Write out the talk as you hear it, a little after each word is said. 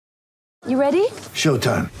You ready?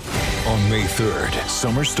 Showtime. On May 3rd,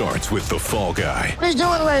 summer starts with The Fall Guy. Let's do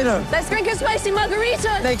it later. Let's drink a spicy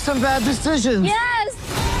margarita. Make some bad decisions.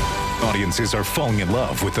 Yes! Audiences are falling in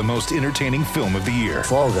love with the most entertaining film of the year.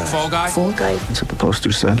 Fall Guy. Fall Guy? Fall Guy. That's what the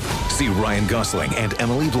poster said. See Ryan Gosling and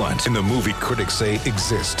Emily Blunt in the movie critics say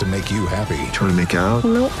exists to make you happy. Trying to make it out?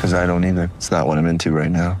 Nope. Because I don't either. It's not what I'm into right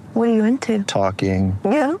now. What are you into? Talking.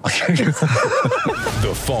 Yeah.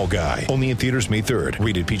 The Fall Guy. Only in theaters May 3rd.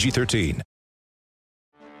 Rated PG-13.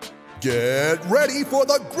 Get ready for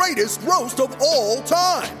the greatest roast of all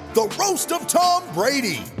time. The Roast of Tom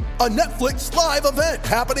Brady. A Netflix live event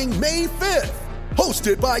happening May 5th.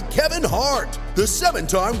 Hosted by Kevin Hart. The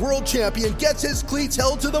 7-time world champion gets his cleats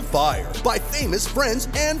held to the fire by famous friends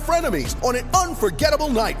and frenemies on an unforgettable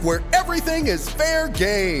night where everything is fair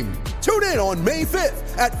game. Tune in on May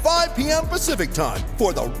 5th at 5 p.m. Pacific time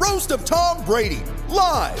for the Roast of Tom Brady.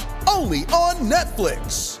 Live only on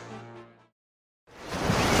Netflix.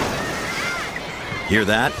 Hear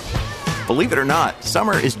that? Believe it or not,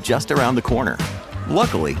 summer is just around the corner.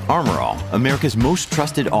 Luckily, Armor All, America's most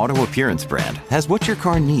trusted auto appearance brand, has what your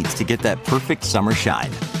car needs to get that perfect summer shine.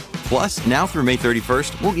 Plus, now through May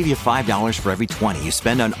 31st, we'll give you $5 for every $20 you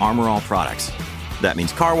spend on Armor All products. That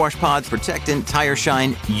means car wash pods, protectant, tire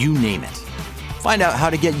shine, you name it. Find out how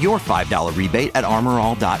to get your $5 rebate at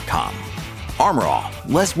armorall.com. Armor All,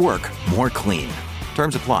 less work, more clean.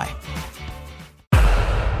 Terms apply.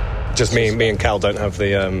 Just me and Cal don't have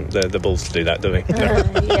the balls to do that, do we?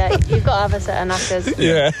 Yeah, you've got to have a set of knackers.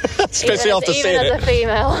 Yeah, especially after seeing it. Even as a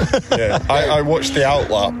female. Yeah, I watched the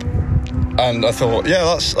outlap and I thought, yeah,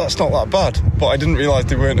 that's not that bad. But I didn't realise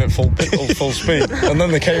they weren't at full speed. And then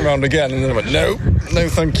they came around again and then I went, no,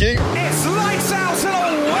 thank you. It's lights out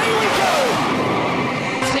and away we go!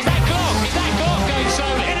 Is that clock going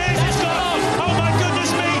slowly? It is, it's gone off! Oh my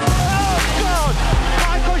goodness me! Oh God!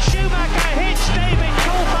 Michael Schumacher hits David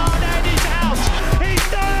Coulthard and he's out! He's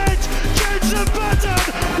done it! Jenson Button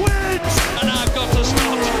wins! And I've got to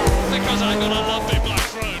stop because I've got a lovely black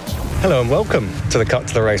throat. Hello and welcome to the Cut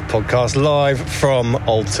to the Race podcast, live from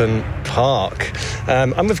Alton Park.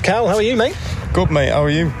 I'm with Cal. How are you, mate? Good, mate. How are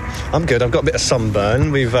you? I'm good. I've got a bit of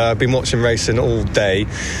sunburn. We've been watching racing all day.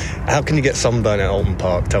 How can you get sunburn at Alton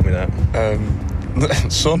Park? Tell me that.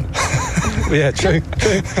 Sun. Yeah, true.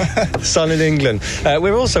 Sun in England.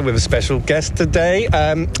 We're also with a special guest today.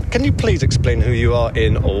 Can you please explain who you are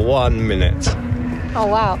in 1 minute? Oh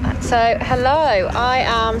wow. So hello, I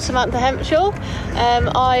am Samantha Hempshall.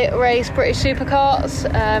 I race British supercarts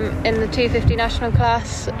in the 250 national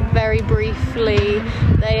class. Very briefly,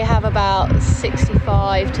 they have about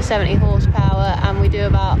 65 to 70 horsepower and we do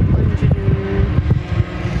about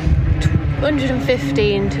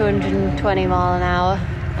 115 to 120 mile an hour.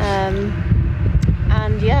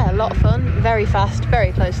 And yeah, a lot of fun, very fast,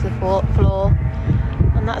 very close to the floor.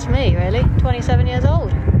 And that's me, really, 27 years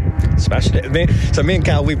old. Smashing it. So me and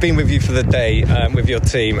Cal, we've been with you for the day with your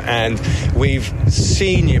team and we've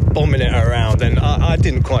seen you bombing it around and I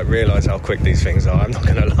didn't quite realise how quick these things are, I'm not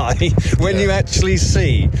going to lie. When you actually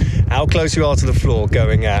see how close you are to the floor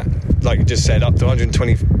going at, like you just said, up to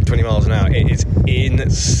 120 miles an hour, it is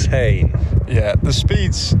insane. Yeah, the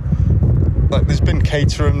speeds, like there's been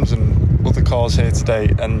Caterhams and other cars here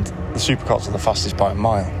today and the supercars are the fastest by a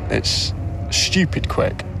mile. It's stupid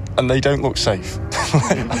quick. And they don't look safe.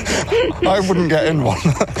 I wouldn't get in one.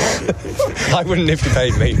 I wouldn't if you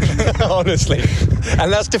paid me, honestly.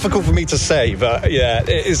 And that's difficult for me to say, but yeah,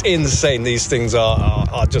 it is insane. These things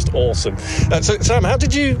are just awesome. So, Sam, how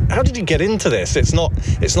did you get into this? It's not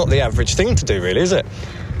the average thing to do, really, is it?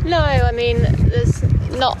 No, I mean,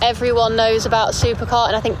 not everyone knows about superkart,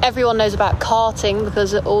 and I think everyone knows about karting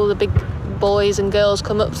because all the big boys and girls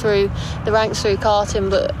come up through the ranks through karting,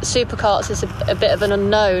 but superkarts is a bit of an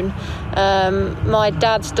unknown. My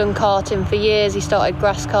dad's done karting for years. He started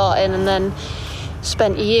grass karting and then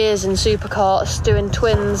spent years in superkarts doing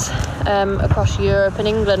twins across Europe and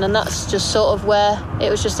England, and that's just sort of where it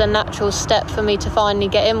was just a natural step for me to finally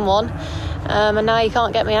get in one, and now you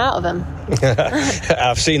can't get me out of them.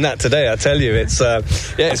 I've seen that today, I tell you. It's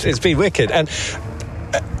been wicked. And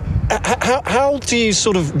how do you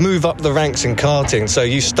sort of move up the ranks in karting? So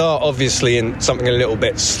you start obviously in something a little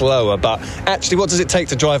bit slower, but actually what does it take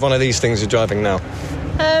to drive one of these things you're driving now?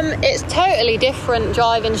 It's totally different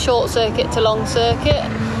driving short circuit to long circuit,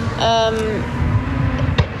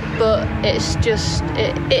 but it's just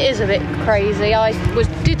it is a bit crazy. I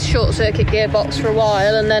did short circuit gearbox for a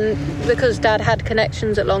while, and then because Dad had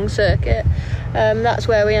connections at long circuit, that's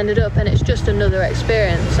where we ended up, and it's just another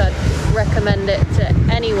experience. I'd recommend it to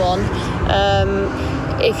anyone.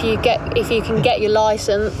 If you can get your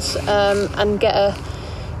license and get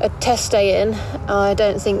a test day in, I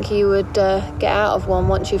don't think you would get out of one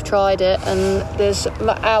once you've tried it. And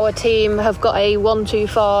our team have got a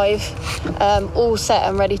 125 all set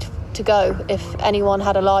and ready to go if anyone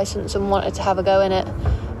had a licence and wanted to have a go in it.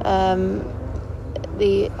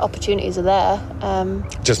 The opportunities are there.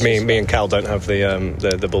 Just me and Cal don't have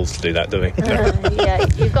the balls to do that, do we? Yeah,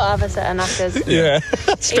 you've got to have a set of knackers. Yeah,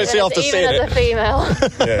 especially after seeing it. Even as a female.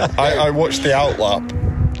 Yeah, I watched the outlap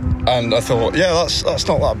and I thought, yeah, that's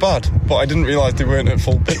not that bad. But I didn't realise they weren't at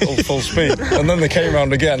full speed. And then they came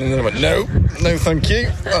around again and then I went, no, thank you.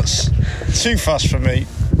 That's too fast for me.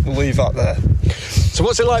 We'll leave that there. So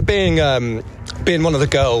what's it like being one of the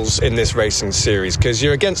girls in this racing series? Because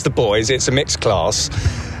you're against the boys, it's a mixed class.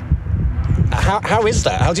 How is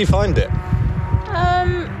that? How do you find it?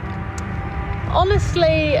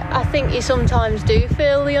 Honestly, I think you sometimes do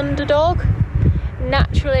feel the underdog.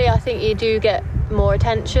 Naturally, I think you do get more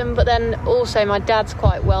attention, but then also my dad's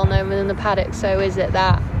quite well known within the paddock, so is it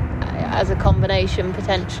that as a combination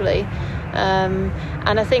potentially?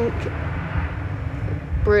 And I think,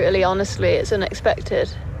 brutally honestly, it's unexpected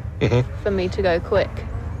for me to go quick.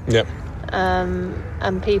 Yep.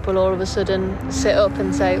 And people all of a sudden sit up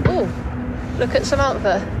and say, oh, look at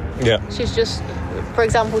Samantha. Yeah. She's just, for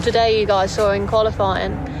example, today you guys saw in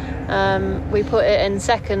qualifying, we put it in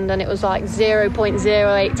second and it was like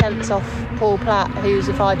 0.08 tenths off Paul Platt, who's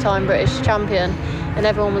a 5-time British champion, and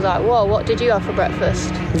everyone was like, whoa, what did you have for breakfast?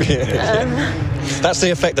 That's the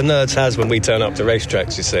effect the nerds has when we turn up to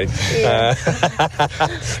racetracks, you see. Yeah.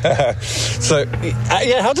 So,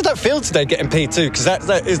 how did that feel today, getting P2? Because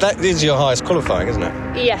that is your highest qualifying, isn't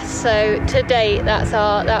it? Yes, so to date,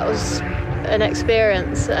 that was an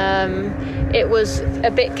experience. It was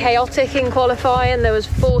a bit chaotic in qualifying. There was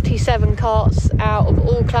 47 karts out of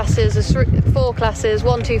all classes. There's 4 classes,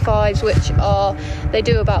 125s, which they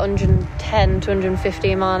do about 110 to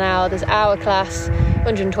 115 mile an hour. There's our class,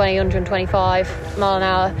 120, 125 mile an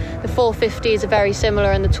hour. The 450s are very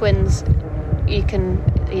similar, and the twins, you can,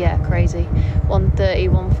 crazy, 130,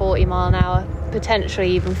 140 mile an hour, potentially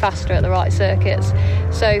even faster at the right circuits.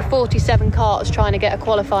 So 47 karts trying to get a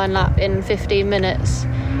qualifying lap in 15 minutes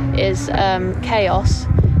is chaos,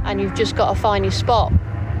 and you've just got to find your spot.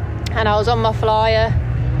 And I was on my flyer,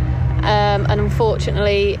 and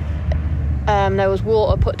unfortunately there was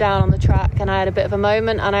water put down on the track, and I had a bit of a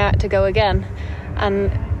moment and I had to go again.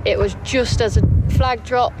 And it was just as a flag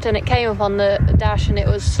dropped and it came up on the dash, and it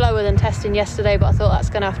was slower than testing yesterday, but I thought that's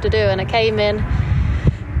going to have to do, and I came in,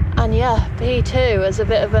 and P2 was a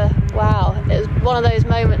bit of a wow. It was one of those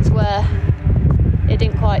moments where it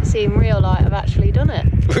didn't quite seem real, like I've actually done it.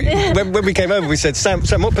 When we came over, we said, Sam,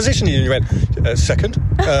 what position are you in? You went, second.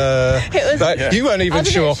 It was, you weren't even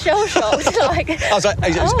sure. I was shell-shocked. I was like,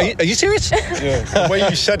 are you serious? Yeah. The way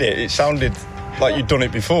you said it sounded like you'd done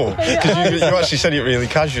it before, because you actually said it really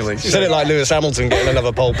casually. You said it like Lewis Hamilton getting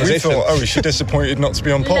another pole position. We thought, is she disappointed not to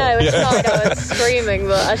be on pole? No, it's not. I was screaming,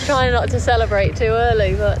 but I was trying not to celebrate too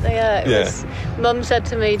early. But it was. Mum said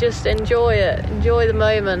to me, just enjoy it, enjoy the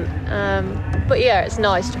moment. But it's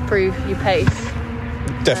nice to prove your pace.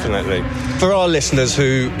 Definitely. For our listeners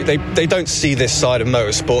who they don't see this side of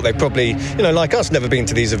motorsport, they probably, like us, never been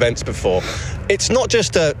to these events before. It's not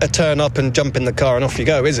just a turn up and jump in the car and off you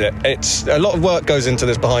go, is it? It's a lot of work goes into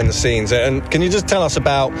this behind the scenes. And can you just tell us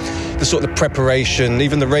about the sort of preparation,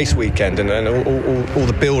 even the race weekend, and all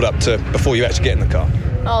the build up to before you actually get in the car?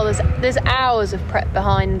 Oh, there's hours of prep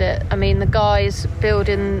behind it. I mean, the guys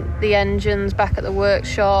building the engines back at the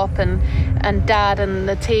workshop, and Dad and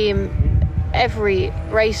the team, every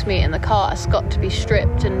race meet in the car has got to be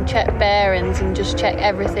stripped and check bearings and just check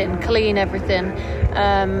everything, clean everything.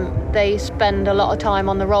 They spend a lot of time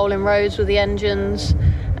on the rolling roads with the engines,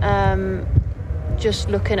 just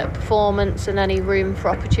looking at performance and any room for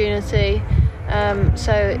opportunity.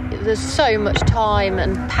 So there's so much time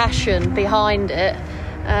and passion behind it.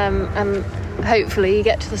 And hopefully you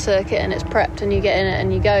get to the circuit and it's prepped and you get in it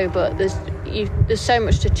and you go, but there's so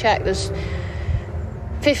much to check. There's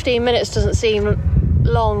 15 minutes doesn't seem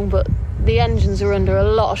long, but the engines are under a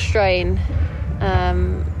lot of strain,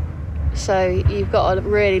 so you've got to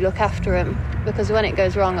really look after them, because when it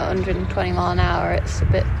goes wrong at 120 mile an hour, it's a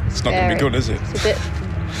bit it's not going to be good, is it? It's a bit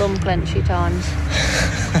bum clenchy times.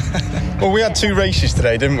 Well, we had 2 races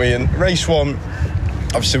today, didn't we? And race 1,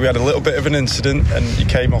 obviously we had a little bit of an incident and you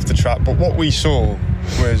came off the track, but what we saw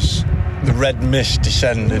was the red mist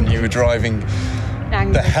descend, and you were driving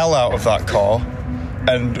the hell out of that car,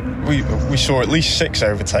 and we saw at least 6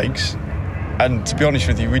 overtakes, and to be honest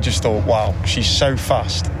with you, we just thought, wow, she's so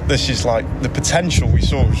fast. This is like, the potential we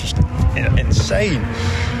saw was just insane.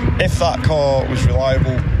 If that car was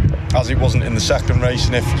reliable, as it wasn't in the second race.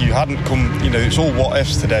 And if you hadn't come, it's all what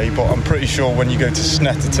ifs today, but I'm pretty sure when you go to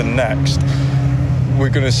Snetterton next, we're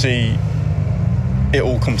going to see it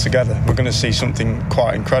all come together. We're going to see something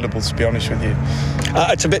quite incredible, to be honest with you.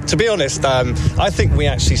 To be honest, I think we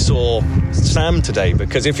actually saw Sam today,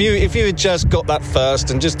 because if you had just got that first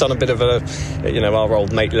and just done a bit of our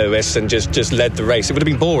old mate Lewis and just led the race, it would have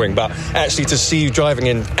been boring. But actually, to see you driving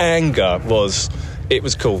in anger was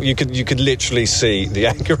cool. You could literally see the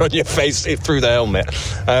anger on your face through the helmet.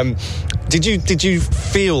 Did you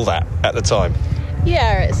feel that at the time?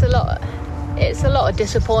 Yeah, it's a lot of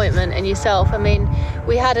disappointment in yourself. I mean,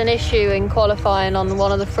 we had an issue in qualifying on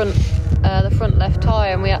one of the front left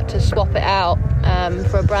tyre, and we had to swap it out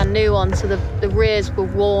for a brand new one, so the rears were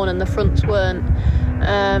worn and the fronts weren't.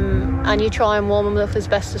 And you try and warm them up as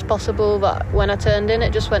best as possible, but when I turned in,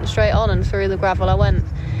 it just went straight on, and through the gravel I went.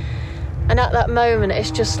 And at that moment,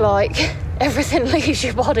 it's just like everything leaves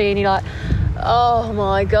your body, and you're like, oh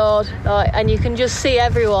my God. And you can just see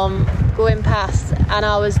everyone going past, and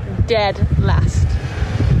I was dead last.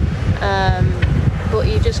 But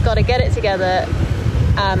you just got to get it together.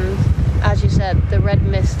 And as you said, the red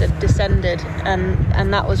mist had descended,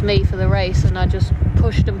 and that was me for the race. And I just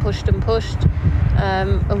pushed and pushed and pushed.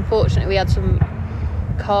 Unfortunately, we had some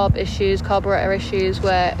carburetor issues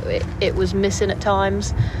where it was missing at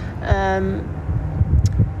times.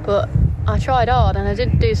 But I tried hard, and I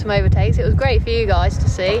did do some overtakes. It was great for you guys to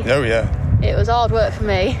see. Oh yeah. It was hard work for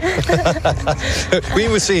me. We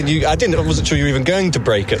were seeing you. I wasn't sure you were even going to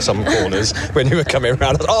brake at some corners when you were coming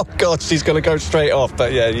around. Oh God, she's going to go straight off.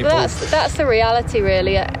 But yeah, that's the reality,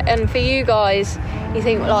 really. And for you guys, you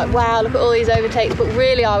think like, wow, look at all these overtakes. But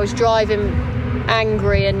really, I was driving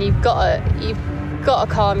angry, and you've got to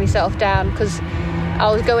calm yourself down, because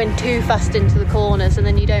I was going too fast into the corners, and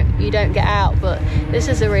then you don't get out. But this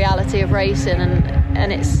is the reality of racing,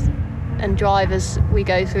 and drivers, we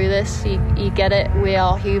go through this. You get it. We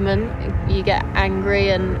are human. You get angry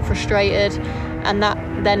and frustrated, and that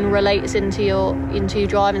then relates into your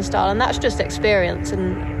driving style, and that's just experience,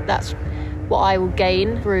 and that's what I will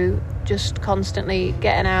gain through just constantly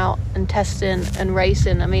getting out and testing and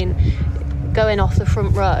racing. I mean, going off the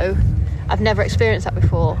front row, I've never experienced that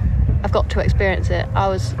before. I've got to experience it. I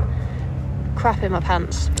was crapping my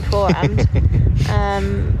pants beforehand.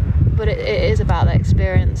 But it is about that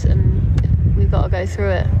experience, and we've got to go through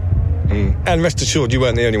it. And rest assured, you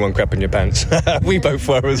weren't the only one crapping your pants. We both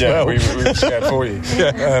were as well. We were scared for you.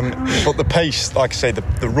 Yeah. But the pace, like I say,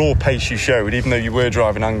 the raw pace you showed, even though you were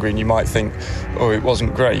driving angry and you might think, oh, it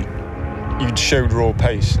wasn't great, you showed raw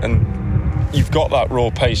pace, and you've got that raw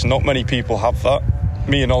pace. Not many people have that.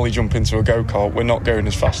 Me and Ollie jump into a go-kart, we're not going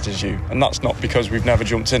as fast as you, and that's not because we've never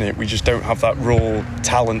jumped in it. We just don't have that raw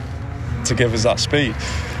talent to give us that speed.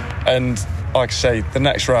 And like I say, the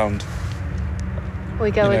next round,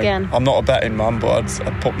 we go again. I'm not a betting man, but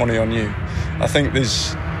I'd put money on you. I think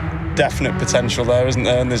there's definite potential there, isn't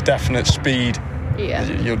there? And there's definite speed. Yeah.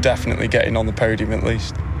 You're definitely getting on the podium at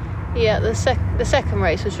least. Yeah, the second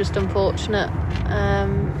race was just unfortunate.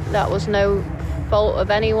 That was no fault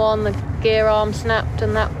of anyone. The gear arm snapped,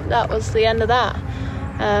 and that was the end of that.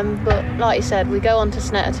 But like you said, we go on to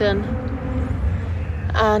Snetterton,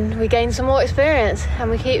 and we gain some more experience, and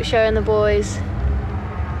we keep showing the boys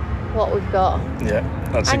what we've got. Yeah,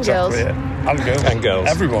 that's and exactly girls. it. And girls. And girls.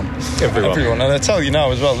 Everyone. And I tell you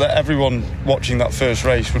now as well, that everyone watching that first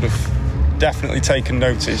race would have definitely taken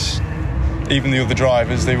notice. Even the other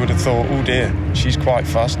drivers, they would have thought, oh dear, she's quite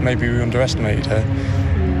fast, maybe we underestimated her.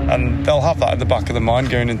 And they'll have that at the back of their mind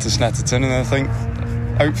going into Snetterton, and I think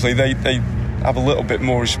hopefully they have a little bit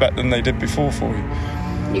more respect than they did before for you.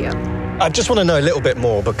 Yeah. I just want to know a little bit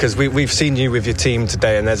more, because we've seen you with your team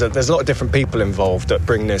today, and there's a lot of different people involved that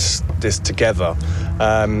bring this together.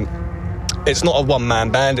 It's not a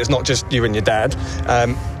one-man band. It's not just you and your dad.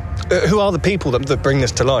 Who are the people that bring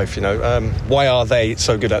this to life? Why are they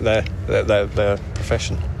so good at their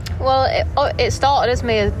profession? Well, it started as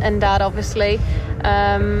me and Dad, obviously.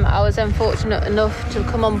 I was unfortunate enough to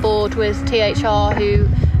come on board with THR, who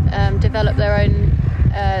developed their own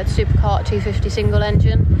Superkart 250 single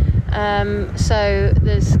engine. So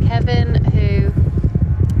there's Kevin,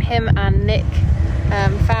 him and Nick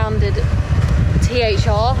founded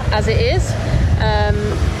THR as it is.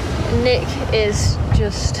 Nick is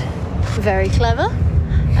just very clever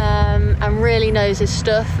and really knows his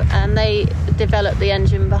stuff, and they develop the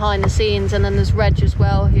engine behind the scenes. And then there's Reg as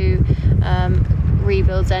well, who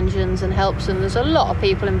rebuilds engines and helps them. There's a lot of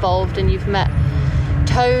people involved, and you've met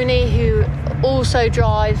Tony, who also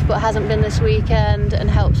drives but hasn't been this weekend and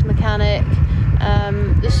helps mechanic.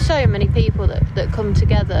 There's so many people that come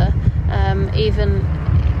together. Even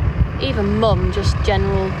even mum, just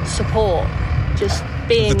general support, just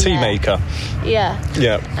being the tea there. maker. Yeah.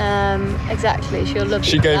 Exactly. She'll love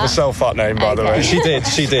She you for gave that. herself that name, by the way. She did.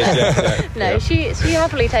 Yeah. No, she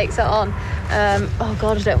happily takes it on. Oh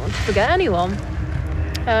God, I don't want to forget anyone.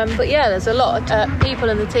 But yeah, there's a lot of people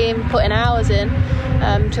in the team putting hours in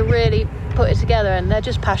to really put it together, and they're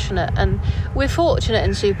just passionate. And we're fortunate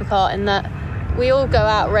in Superkart in that we all go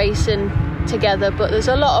out racing together, but there's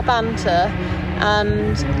a lot of banter,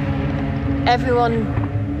 and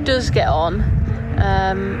everyone does get on.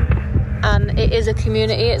 And it is a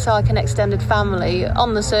community. It's like an extended family.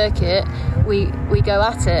 On the circuit, we go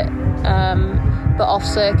at it, but off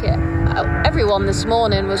circuit, everyone this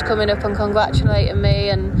morning was coming up and congratulating me,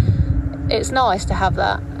 and it's nice to have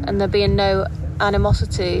that, and there being no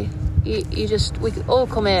animosity. We all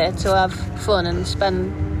come here to have fun and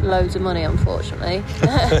spend loads of money, unfortunately.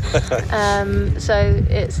 So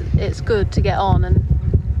it's good to get on and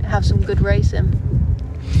have some good racing.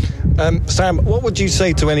 Sam, what would you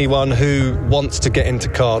say to anyone who wants to get into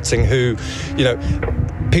karting, who,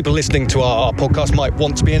 people listening to our podcast might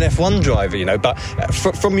want to be an F1 driver, but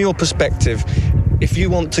from your perspective, if you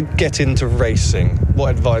want to get into racing, what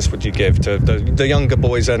advice would you give to the younger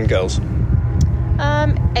boys and girls?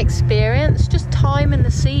 Experience, just time in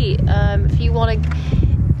the seat. If you want to,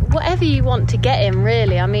 whatever you want to get in,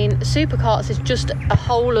 really. I mean, Superkarts is just a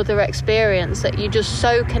whole other experience that you're just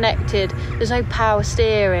so connected. There's no power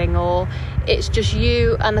steering, or it's just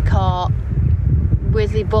you and the kart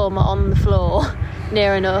with the bum on the floor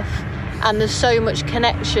near enough, and there's so much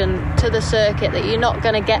connection to the circuit that you're not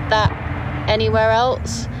going to get that anywhere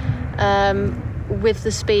else with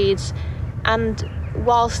the speeds. And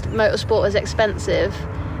whilst motorsport is expensive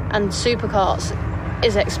and Superkarts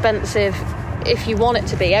is expensive if you want it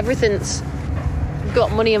to be, everything's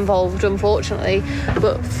got money involved, unfortunately,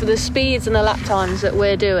 but for the speeds and the lap times that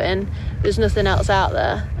we're doing, there's nothing else out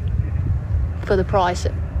there for the price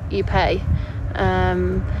that you pay.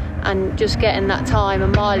 And just getting that time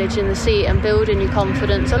and mileage in the seat and building your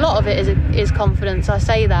confidence. A lot of it is confidence. I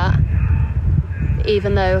say that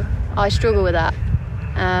even though I struggle with that,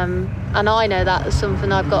 and I know that is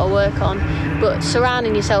something I've got to work on, but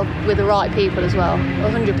surrounding yourself with the right people as well,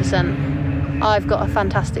 100%. I've got a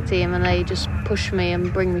fantastic team and they just push me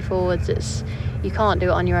and bring me forwards. You can't do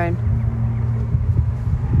it on your own.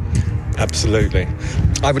 Absolutely.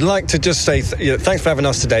 I would like to just say thanks for having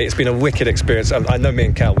us today. It's been a wicked experience. I know me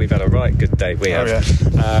and Cal, we've had a right good day. We have.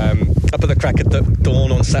 Up at the crack of the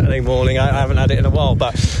dawn on Saturday morning. I haven't had it in a while,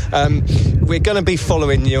 but we're going to be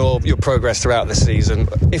following your progress throughout the season.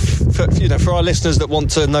 For our listeners that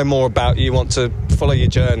want to know more about you, want to follow your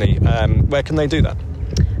journey, where can they do that?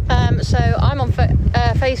 So I'm on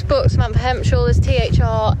Facebook, Samantha Hempshall. There's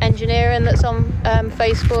THR Engineering that's on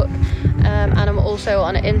Facebook, and I'm also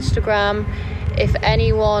on Instagram. If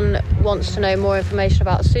anyone wants to know more information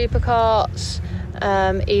about Superkarts,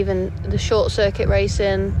 even the short circuit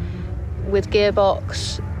racing with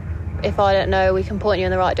gearbox, if I don't know, we can point you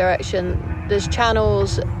in the right direction. There's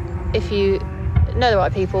channels. If you know the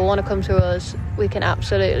right people, want to come to us, we can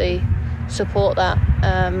absolutely support that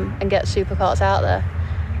and get Superkarts out there.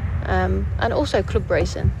 And also club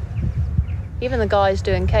racing. Even the guys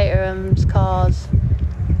doing Caterhams, cars,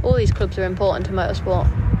 all these clubs are important to motorsport.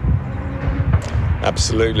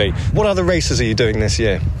 Absolutely. What other races are you doing this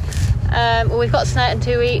year? Well, we've got Snet in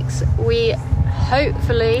 2 weeks. We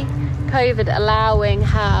hopefully, COVID allowing,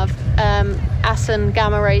 have Assen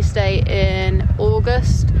Gamma Race Day in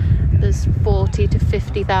August. There's 40 to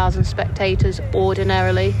 50,000 spectators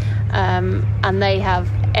ordinarily, and they have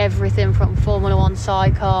everything from Formula 1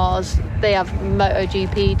 sidecars. They have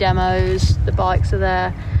MotoGP demos. The bikes are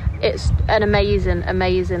there. It's an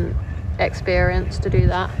amazing experience to do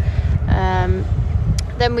that.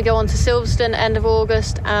 Then we go on to Silverstone end of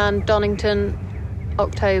August and Donington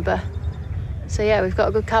October. So yeah, we've got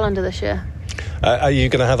a good calendar this year. Are you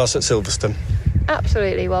going to have us at Silverstone?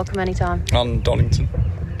 Absolutely, welcome anytime. And Donington.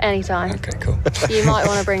 Anytime. Okay, cool. You might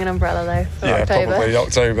want to bring an umbrella though for October. Probably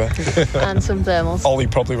October. And some thermals. Ollie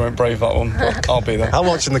probably won't brave that one, but I'll be there. I'll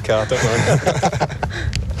watch in the car, don't worry.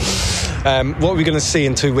 What are we going to see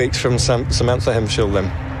in 2 weeks from Samantha Hempshall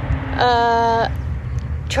then?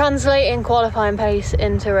 Translating qualifying pace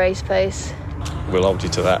into race pace. We'll hold you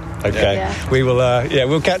to that. Okay. Yeah. We will.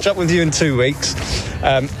 We'll catch up with you in 2 weeks.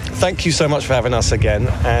 Thank you so much for having us again,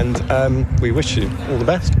 and we wish you all the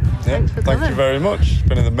best. Yeah, Thanks for thank coming. you very much. It's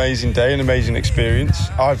been an amazing day, an amazing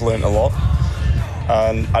experience. I've learnt a lot,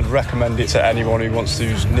 and I'd recommend it to anyone who wants to,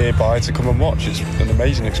 who's nearby, to come and watch. It's an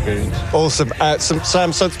amazing experience. Awesome.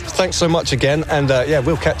 Sam, so thanks so much again, and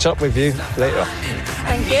we'll catch up with you later.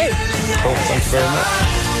 Thank you. Cool, thank you very much.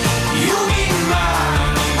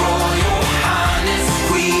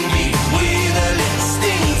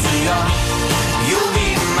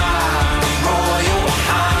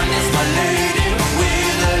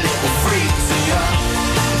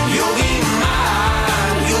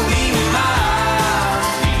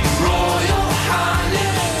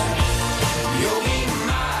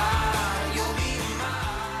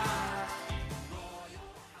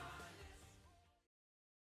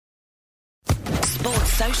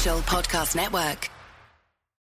 Social Podcast Network.